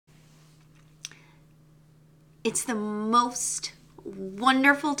It's the most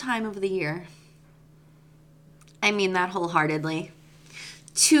wonderful time of the year. I mean that wholeheartedly.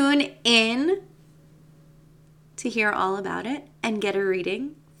 Tune in to hear all about it and get a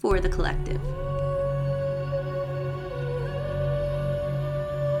reading for the collective.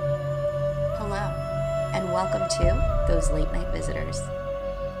 Hello, and welcome to Those Late Night Visitors.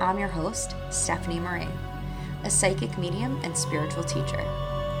 I'm your host, Stephanie Moraine, a psychic medium and spiritual teacher.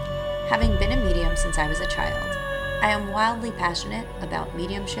 Having been a medium since I was a child, I am wildly passionate about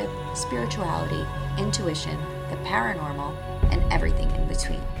mediumship, spirituality, intuition, the paranormal, and everything in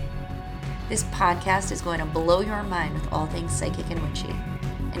between. This podcast is going to blow your mind with all things psychic and witchy.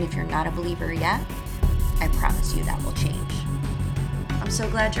 And if you're not a believer yet, I promise you that will change. I'm so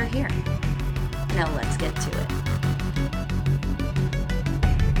glad you're here. Now let's get to it.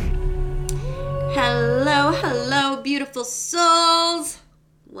 Hello, beautiful souls.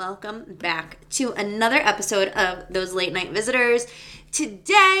 Welcome back to another episode of Those Late Night Visitors.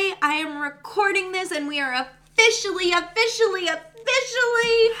 Today, I am recording this and we are officially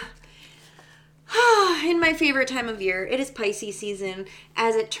in my favorite time of year. It is Pisces season,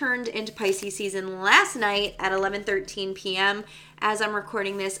 as it turned into Pisces season last night at 11:13 p.m. as I'm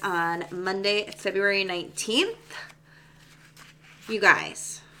recording this on Monday, February 19th. You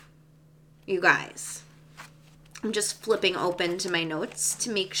guys. I'm just flipping open to my notes to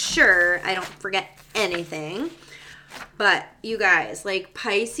make sure I don't forget anything. But you guys, like,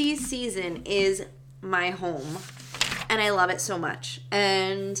 Pisces season is my home. And I love it so much.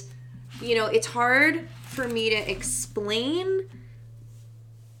 And, you know, it's hard for me to explain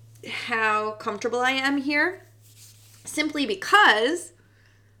how comfortable I am here. Simply because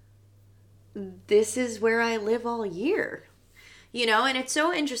this is where I live all year. You know, and it's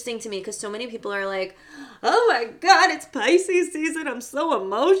so interesting to me because so many people are like, oh my God, it's Pisces season. I'm so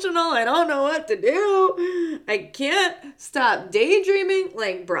emotional. I don't know what to do. I can't stop daydreaming.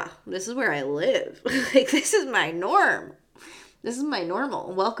 Like, bruh, this is where I live. Like, this is my norm. This is my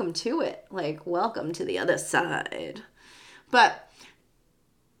normal. Welcome to it. Like, welcome to the other side. But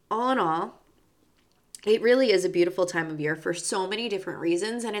all in all, it really is a beautiful time of year for so many different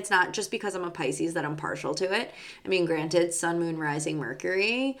reasons, and it's not just because I'm a Pisces that I'm partial to it. I mean, granted, Sun, Moon, Rising,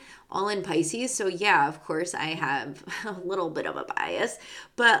 Mercury, all in Pisces, so yeah, of course I have a little bit of a bias,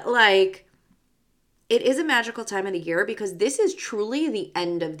 but like, it is a magical time of the year because this is truly the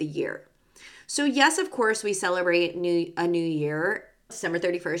end of the year. So yes, of course, we celebrate a new year, December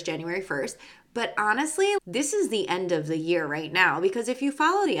 31st, January 1st, but honestly, this is the end of the year right now, because if you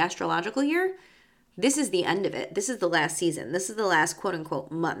follow the astrological year, this is the end of it. This is the last season. This is the last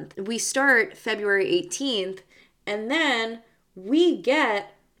quote-unquote month. We start February 18th, and then we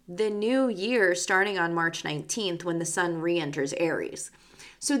get the new year starting on March 19th when the sun re-enters Aries.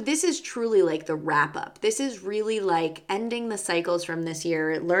 So this is truly like the wrap-up. This is really like ending the cycles from this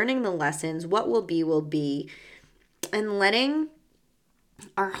year, learning the lessons, what will be, and letting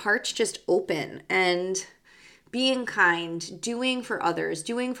our hearts just open and being kind, doing for others,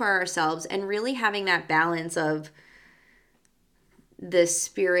 doing for ourselves, and really having that balance of the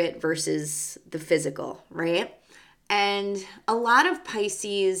spirit versus the physical, right? And a lot of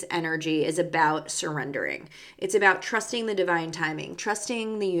Pisces energy is about surrendering. It's about trusting the divine timing,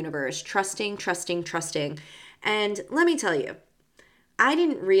 trusting the universe, trusting. And let me tell you, I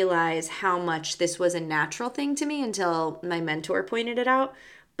didn't realize how much this was a natural thing to me until my mentor pointed it out.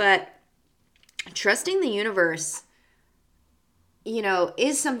 But trusting the universe, you know,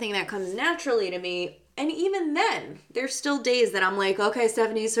 is something that comes naturally to me. And even then, there's still days that I'm like, okay,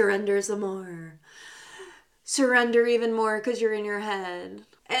 Stephanie, surrender some more. Surrender even more because you're in your head.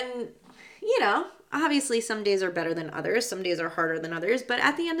 And, you know, obviously some days are better than others. Some days are harder than others. But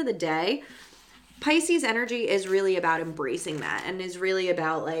at the end of the day, Pisces energy is really about embracing that and is really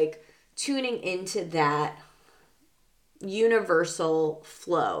about like tuning into that universal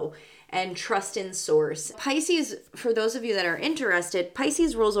flow and trust in source. Pisces, for those of you that are interested,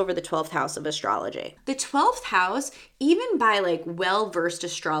 Pisces rules over the 12th house of astrology. The 12th house, even by like well-versed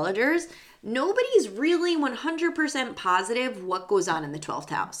astrologers, nobody's really 100% positive what goes on in the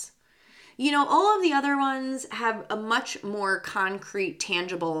 12th house. You know, all of the other ones have a much more concrete,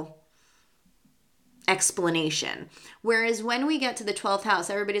 tangible explanation. Whereas when we get to the 12th house,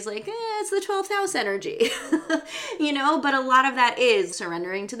 everybody's like, it's the 12th house energy, you know, but a lot of that is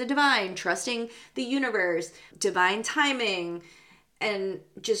surrendering to the divine, trusting the universe, divine timing, and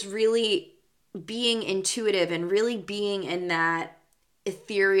just really being intuitive and really being in that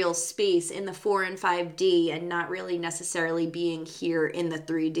ethereal space in the 4 and 5D and not really necessarily being here in the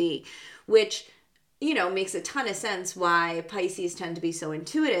 3D, which, you know, makes a ton of sense why Pisces tend to be so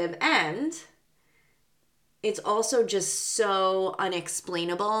intuitive. And it's also just so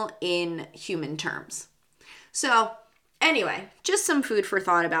unexplainable in human terms. So anyway, just some food for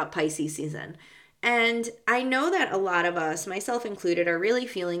thought about Pisces season. And I know that a lot of us, myself included, are really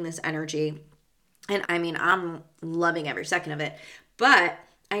feeling this energy. And I mean, I'm loving every second of it. But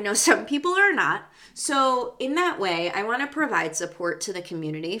I know some people are not. So in that way, I want to provide support to the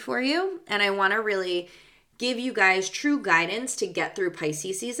community for you. And I want to really give you guys true guidance to get through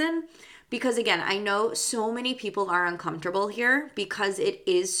Pisces season. Because again, I know so many people are uncomfortable here because it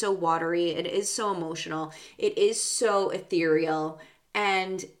is so watery, it is so emotional, it is so ethereal,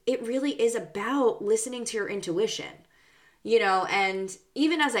 and it really is about listening to your intuition, and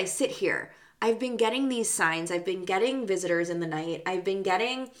even as I sit here, I've been getting these signs, I've been getting visitors in the night, I've been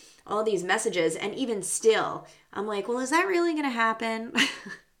getting all these messages, and even still, I'm like, well, is that really going to happen?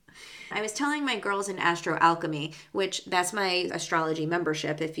 I was telling my girls in Astro Alchemy, which that's my astrology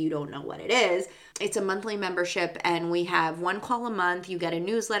membership if you don't know what it is. It's a monthly membership and we have one call a month. You get a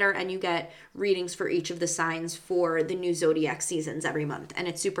newsletter and you get readings for each of the signs for the new zodiac seasons every month. And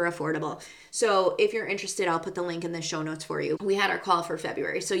it's super affordable. So if you're interested, I'll put the link in the show notes for you. We had our call for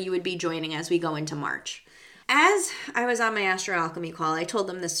February, so you would be joining as we go into March. As I was on my Astro Alchemy call, I told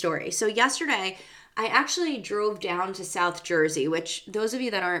them this story. So yesterday, I actually drove down to South Jersey, which those of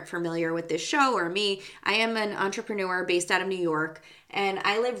you that aren't familiar with this show or me, I am an entrepreneur based out of New York, and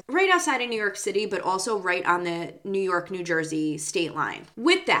I live right outside of New York City, but also right on the New York-New Jersey state line.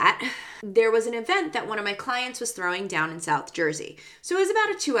 With that, there was an event that one of my clients was throwing down in South Jersey. So it was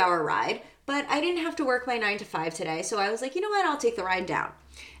about a 2-hour ride, but I didn't have to work my 9 to 5 today, so I was like, you know what, I'll take the ride down.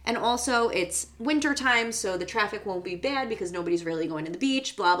 And also, it's winter time, so the traffic won't be bad because nobody's really going to the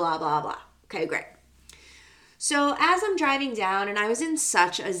beach, blah, blah, blah, blah. Okay, great. So as I'm driving down, and I was in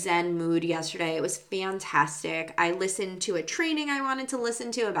such a zen mood yesterday, it was fantastic. I listened to a training I wanted to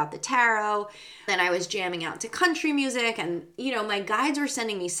listen to about the tarot. Then I was jamming out to country music, and my guides were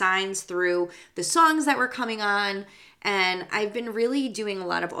sending me signs through the songs that were coming on. And I've been really doing a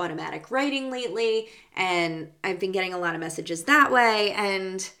lot of automatic writing lately, and I've been getting a lot of messages that way.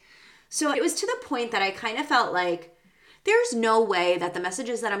 And so it was to the point that I kind of felt like there's no way that the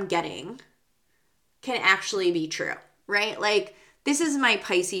messages that I'm getting can actually be true, right? Like, this is my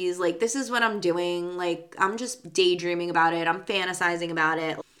Pisces, like, this is what I'm doing, like, I'm just daydreaming about it, I'm fantasizing about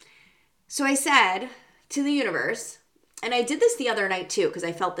it. So I said to the universe, and I did this the other night too, because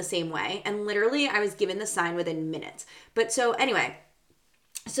I felt the same way, and literally I was given the sign within minutes. But so anyway,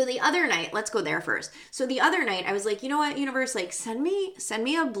 so the other night, let's go there first. So the other night, I was like, you know what, universe, like, send me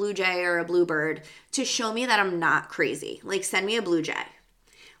a blue jay or a bluebird to show me that I'm not crazy. Like, send me a blue jay.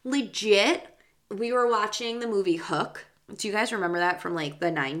 Legit, we were watching the movie Hook. Do you guys remember that from like the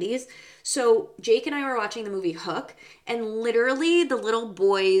 90s? So Jake and I were watching the movie Hook, and literally the little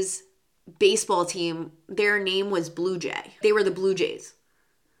boys' baseball team, their name was Blue Jay. They were the Blue Jays.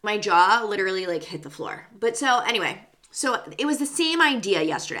 My jaw literally like hit the floor. But so anyway, so it was the same idea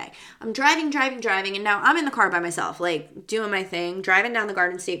yesterday. I'm driving, and now I'm in the car by myself, like doing my thing, driving down the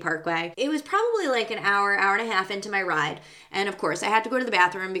Garden State Parkway. It was probably like an hour and a half into my ride. And of course, I had to go to the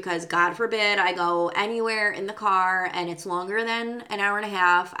bathroom because God forbid I go anywhere in the car and it's longer than an hour and a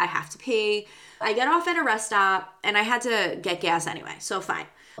half. I have to pee. I get off at a rest stop and I had to get gas anyway, so fine.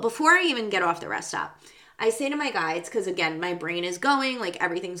 Before I even get off the rest stop, I say to my guides, because again, my brain is going, like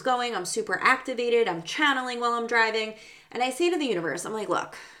everything's going, I'm super activated, I'm channeling while I'm driving, and I say to the universe, I'm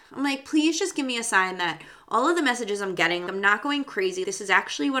like, please just give me a sign that all of the messages I'm getting, I'm not going crazy, this is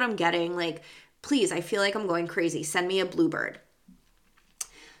actually what I'm getting, like, please, I feel like I'm going crazy, send me a bluebird.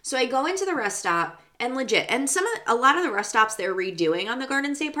 So I go into the rest stop, and legit, and a lot of the rest stops they're redoing on the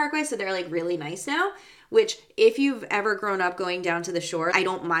Garden State Parkway, so they're like really nice now, which if you've ever grown up going down to the shore, I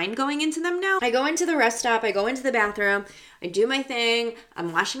don't mind going into them now. I go into the rest stop, I go into the bathroom, I do my thing,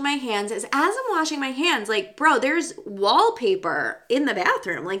 I'm washing my hands. As I'm washing my hands, like, bro, there's wallpaper in the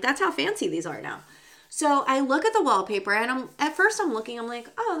bathroom. Like, that's how fancy these are now. So I look at the wallpaper, and at first I'm looking, I'm like,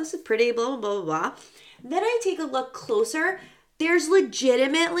 oh, this is pretty, blah, blah, blah, blah. Then I take a look closer. There's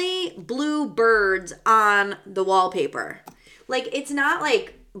legitimately blue birds on the wallpaper. Like, it's not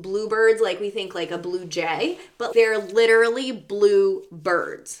like bluebirds like we think like a blue jay, but they're literally blue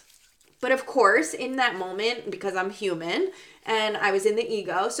birds. But of course, in that moment, because I'm human and I was in the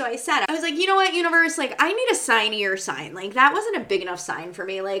ego, so I was like, you know what, universe, like, I need a signier sign. Like, that wasn't a big enough sign for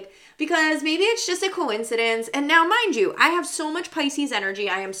me, like, because maybe it's just a coincidence. And now, mind you, I have so much Pisces energy,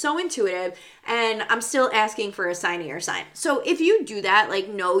 I am so intuitive, and I'm still asking for a signier sign. So if you do that, like,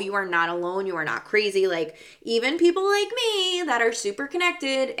 no, you are not alone, you are not crazy. Like, even people like me that are super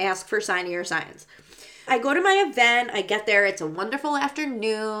connected ask for signier signs. I go to my event, I get there, it's a wonderful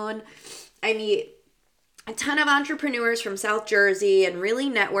afternoon. I meet a ton of entrepreneurs from South Jersey and really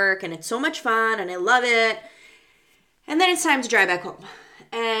network, and it's so much fun and I love it. And then it's time to drive back home.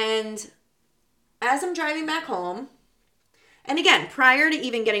 And as I'm driving back home, and again, prior to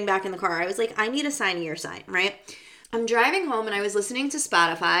even getting back in the car, I was like, I need a sign of your sign, right? I'm driving home and I was listening to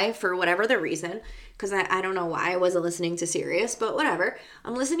Spotify for whatever the reason, because I don't know why I wasn't listening to Sirius, but whatever.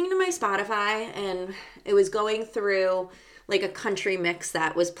 I'm listening to my Spotify and it was going through like a country mix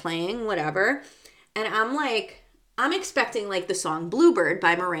that was playing, whatever. And I'm expecting like the song Bluebird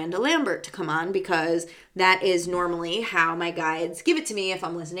by Miranda Lambert to come on, because that is normally how my guides give it to me if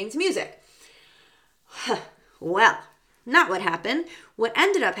I'm listening to music. Well, not what happened. What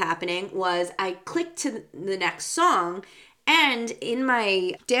ended up happening was I clicked to the next song, and in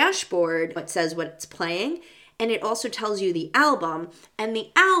my dashboard it says what it's playing, and it also tells you the album. And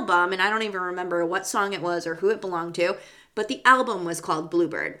the album, and I don't even remember what song it was or who it belonged to, but the album was called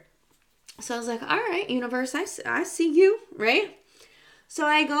Bluebird. So I was like, all right, universe, I see you, right? So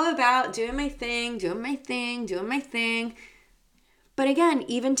I go about doing my thing. But again,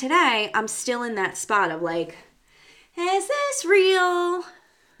 even today, I'm still in that spot of like, is this real?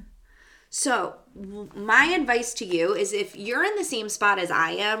 So my advice to you is, if you're in the same spot as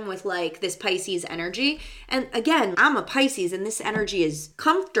I am with like this Pisces energy, and again, I'm a Pisces and this energy is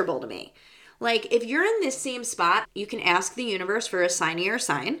comfortable to me. Like, if you're in this same spot, you can ask the universe for a sign of your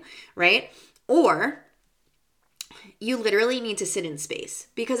sign, right? Or you literally need to sit in space.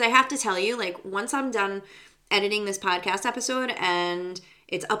 Because I have to tell you, like, once I'm done editing this podcast episode and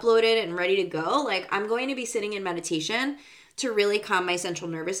it's uploaded and ready to go, like, I'm going to be sitting in meditation to really calm my central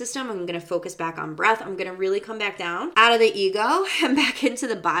nervous system. I'm going to focus back on breath. I'm going to really come back down out of the ego and back into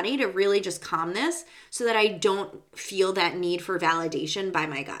the body to really just calm this, so that I don't feel that need for validation by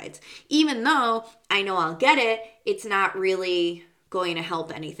my guides. Even though I know I'll get it, it's not really going to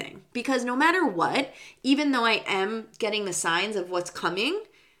help anything. Because no matter what, even though I am getting the signs of what's coming,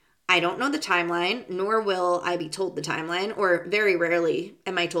 I don't know the timeline, nor will I be told the timeline, or very rarely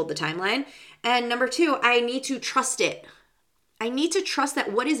am I told the timeline. And number two, I need to trust it. I need to trust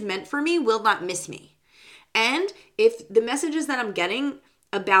that what is meant for me will not miss me. And if the messages that I'm getting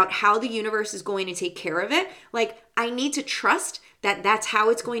about how the universe is going to take care of it, like, I need to trust that that's how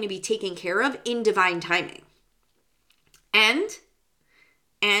it's going to be taken care of in divine timing. And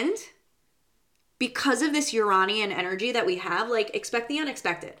because of this Uranian energy that we have, like, expect the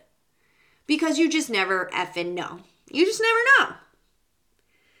unexpected. Because you just never effing know. You just never know.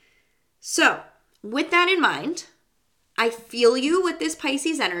 So, with that in mind, I feel you with this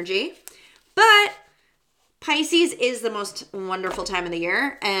Pisces energy, but Pisces is the most wonderful time of the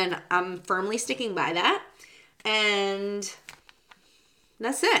year, and I'm firmly sticking by that, and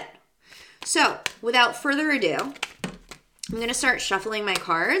that's it. So, without further ado, I'm going to start shuffling my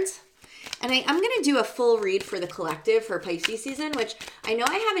cards, and I'm going to do a full read for the collective for Pisces season, which I know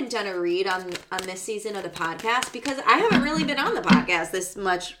I haven't done a read on this season of the podcast, because I haven't really been on the podcast this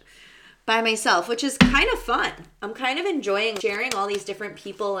much by myself, which is kind of fun. I'm kind of enjoying sharing all these different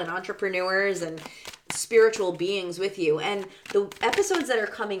people and entrepreneurs and spiritual beings with you. And the episodes that are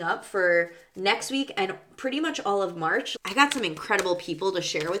coming up for next week and pretty much all of March, I got some incredible people to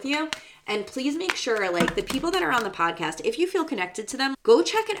share with you. And please make sure, like, the people that are on the podcast, if you feel connected to them, go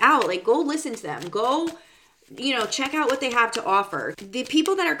check it out. Like, go listen to them. Go, check out what they have to offer. The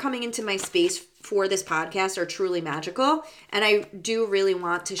people that are coming into my space for this podcast are truly magical, and I do really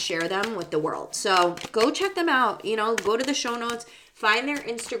want to share them with the world. So go check them out. Go to the show notes, find their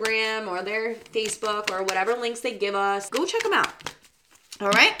Instagram or their Facebook or whatever links they give us. Go check them out. All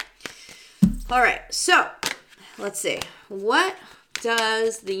right. So let's see. What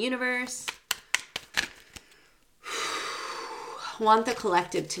does the universe want the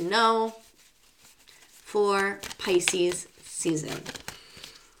collective to know for Pisces season?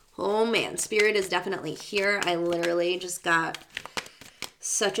 Oh man, Spirit is definitely here. I literally just got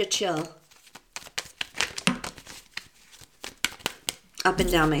such a chill up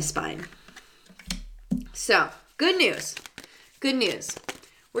and down my spine. So, good news.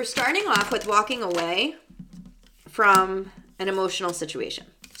 We're starting off with walking away from an emotional situation.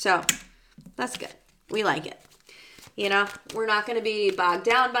 So, that's good. We like it. We're not going to be bogged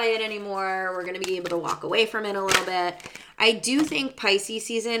down by it anymore. We're going to be able to walk away from it a little bit. I do think Pisces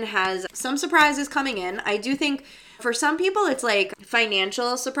season has some surprises coming in. I do think for some people it's like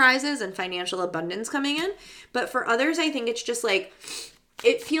financial surprises and financial abundance coming in. But for others, I think it's just like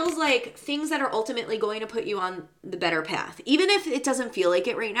it feels like things that are ultimately going to put you on the better path. Even if it doesn't feel like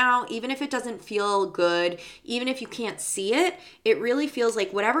it right now, even if it doesn't feel good, even if you can't see it, it really feels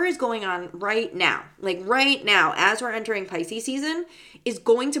like whatever is going on right now, like right now, as we're entering Pisces season, is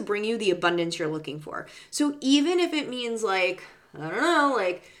going to bring you the abundance you're looking for. So even if it means like, I don't know,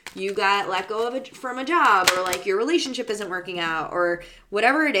 like you got let go of from a job, or like your relationship isn't working out, or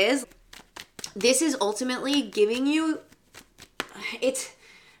whatever it is, this is ultimately giving you, it's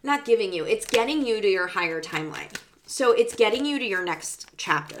not giving you, it's getting you to your higher timeline. So it's getting you to your next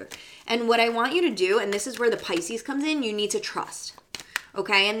chapter. And what I want you to do, and this is where the Pisces comes in, you need to trust.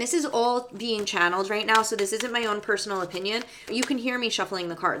 Okay, and this is all being channeled right now, so this isn't my own personal opinion. You can hear me shuffling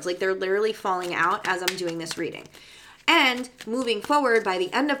the cards, like they're literally falling out as I'm doing this reading. And moving forward, by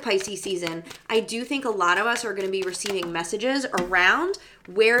the end of Pisces season, I do think a lot of us are going to be receiving messages around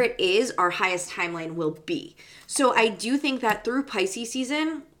where it is our highest timeline will be. So I do think that through Pisces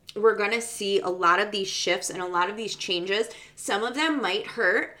season, we're going to see a lot of these shifts and a lot of these changes. Some of them might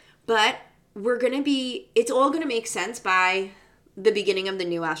hurt, but it's all going to make sense by the beginning of the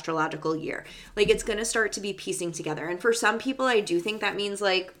new astrological year. Like it's going to start to be piecing together. And for some people, I do think that means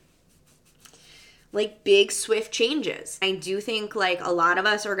like big swift changes. I do think like a lot of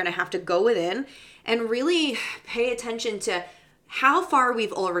us are going to have to go within and really pay attention to how far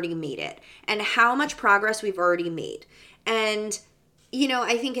we've already made it and how much progress we've already made. And, you know,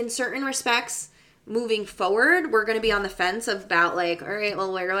 I think in certain respects, moving forward, we're going to be on the fence about like, all right,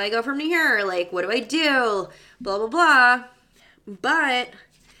 well, where do I go from here? Like, what do I do? Blah, blah, blah. But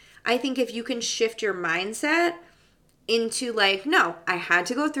I think if you can shift your mindset into like, no, I had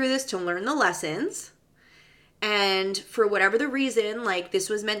to go through this to learn the lessons. And for whatever the reason, like this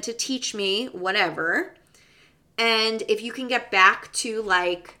was meant to teach me whatever. And if you can get back to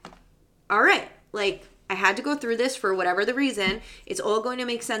like, all right, like I had to go through this for whatever the reason, it's all going to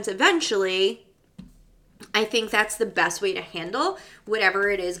make sense eventually. I think that's the best way to handle whatever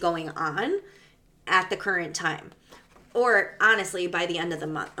it is going on at the current time. Or honestly, by the end of the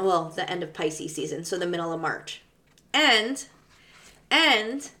month, well, the end of Pisces season, so the middle of March. And,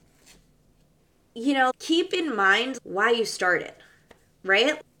 you know, keep in mind why you started,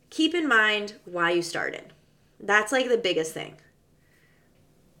 right? Keep in mind why you started. That's like the biggest thing.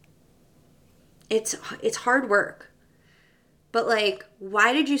 It's hard work. But like,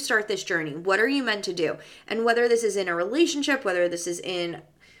 why did you start this journey? What are you meant to do? And whether this is in a relationship, whether this is in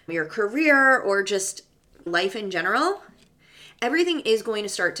your career or just life in general, everything is going to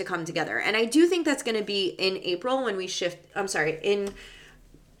start to come together. And I do think that's going to be in April when we shift,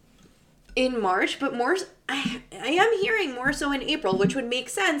 in March, but more, I am hearing more so in April, which would make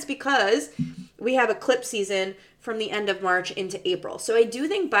sense because we have eclipse season from the end of March into April. So I do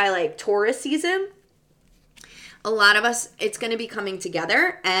think by like Taurus season, a lot of us, it's going to be coming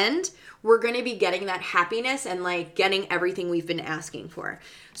together and we're going to be getting that happiness and like getting everything we've been asking for.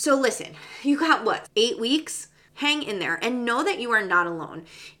 So listen, you got what, 8 weeks? Hang in there and know that you are not alone.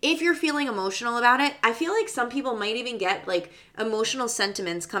 If you're feeling emotional about it, I feel like some people might even get like emotional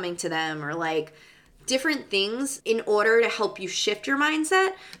sentiments coming to them or like different things in order to help you shift your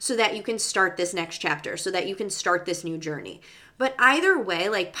mindset so that you can start this next chapter, so that you can start this new journey. But either way,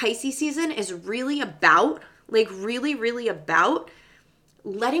 like Pisces season is really about, like really about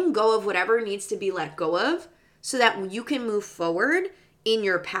letting go of whatever needs to be let go of so that you can move forward in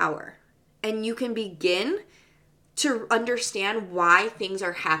your power and you can begin to understand why things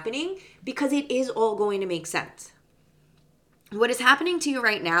are happening, because it is all going to make sense. What is happening to you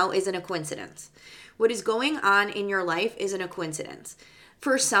right now isn't a coincidence. What is going on in your life isn't a coincidence.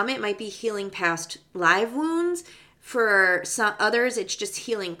 For some, it might be healing past live wounds. For some others, it's just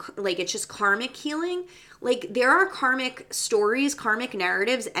healing, like it's just karmic healing. Like there are karmic stories, karmic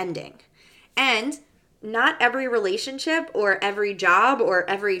narratives ending. And not every relationship or every job or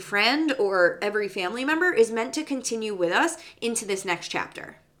every friend or every family member is meant to continue with us into this next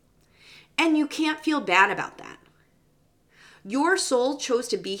chapter. And you can't feel bad about that. Your soul chose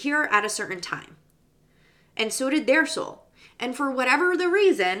to be here at a certain time. And so did their soul. And for whatever the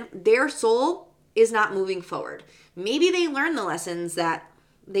reason, their soul is not moving forward. Maybe they learned the lessons that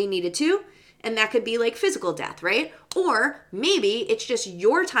they needed to, and that could be like physical death, right? Or maybe it's just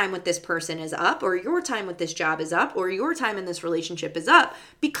your time with this person is up, or your time with this job is up, or your time in this relationship is up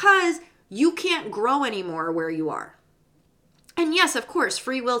because you can't grow anymore where you are. And yes, of course,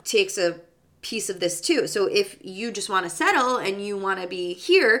 free will takes a piece of this too. So if you just want to settle and you want to be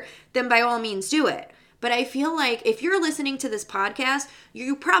here, then by all means do it. But I feel like if you're listening to this podcast,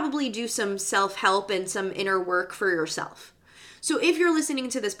 you probably do some self-help and some inner work for yourself. So if you're listening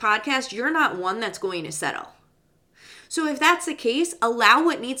to this podcast, you're not one that's going to settle. So if that's the case, allow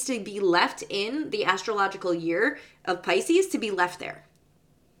what needs to be left in the astrological year of Pisces to be left there.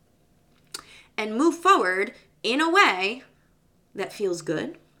 And move forward in a way that feels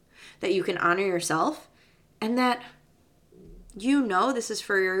good, that you can honor yourself, and that you know this is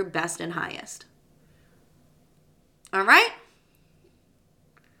for your best and highest. All right?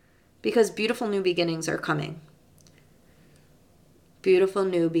 Because beautiful new beginnings are coming. Beautiful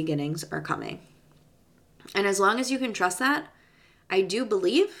new beginnings are coming. And as long as you can trust that, I do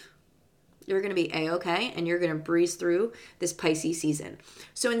believe you're going to be A-okay and you're going to breeze through this Pisces season.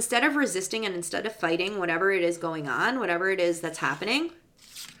 So instead of resisting and instead of fighting whatever it is going on, whatever it is that's happening,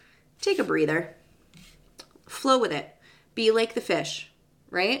 take a breather. Flow with it. Be like the fish,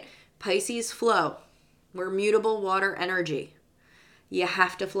 right? Pisces flow. We're mutable water energy. You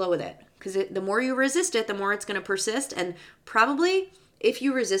have to flow with it because the more you resist it, the more it's going to persist. And probably if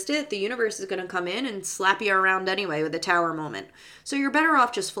you resist it, the universe is going to come in and slap you around anyway with a tower moment. So you're better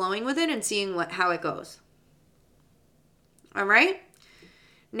off just flowing with it and seeing how it goes. All right?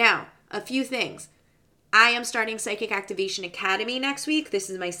 Now, a few things. I am starting Psychic Activation Academy next week. This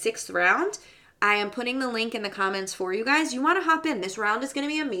is my 6th round. I am putting the link in the comments for you guys. You want to hop in. This round is going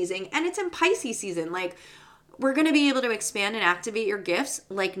to be amazing. And it's in Pisces season. Like, we're going to be able to expand and activate your gifts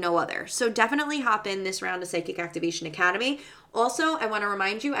like no other. So definitely hop in this round of Psychic Activation Academy. Also, I want to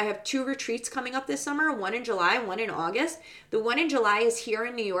remind you, I have 2 retreats coming up this summer, one in July, one in August. The one in July is here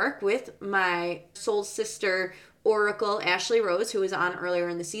in New York with my soul sister Oracle, Ashley Rose, who was on earlier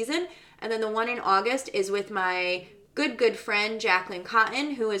in the season. And then the one in August is with my good friend, Jacqueline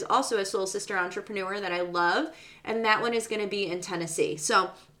Cotton, who is also a soul sister entrepreneur that I love. And that one is going to be in Tennessee.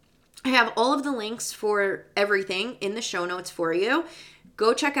 So I have all of the links for everything in the show notes for you.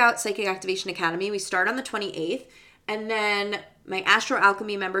 Go check out Psychic Activation Academy. We start on the 28th. And then my Astro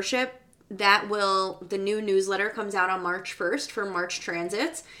Alchemy membership, the new newsletter comes out on March 1st for March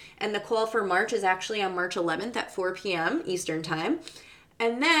transits. And the call for March is actually on March 11th at 4 p.m. Eastern Time.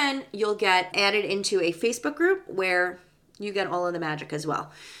 And then you'll get added into a Facebook group where you get all of the magic as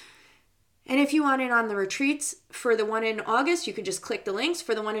well. And if you want in on the retreats for the one in August, you can just click the links.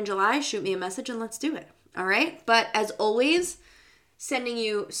 For the one in July, shoot me a message and let's do it. All right? But as always, sending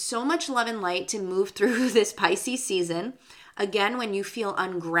you so much love and light to move through this Pisces season. Again, when you feel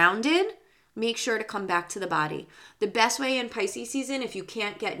ungrounded, make sure to come back to the body. The best way in Pisces season, if you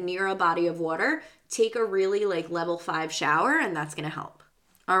can't get near a body of water, take a really level 5 shower and that's going to help.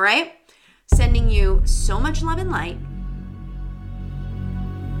 All right? Sending you so much love and light.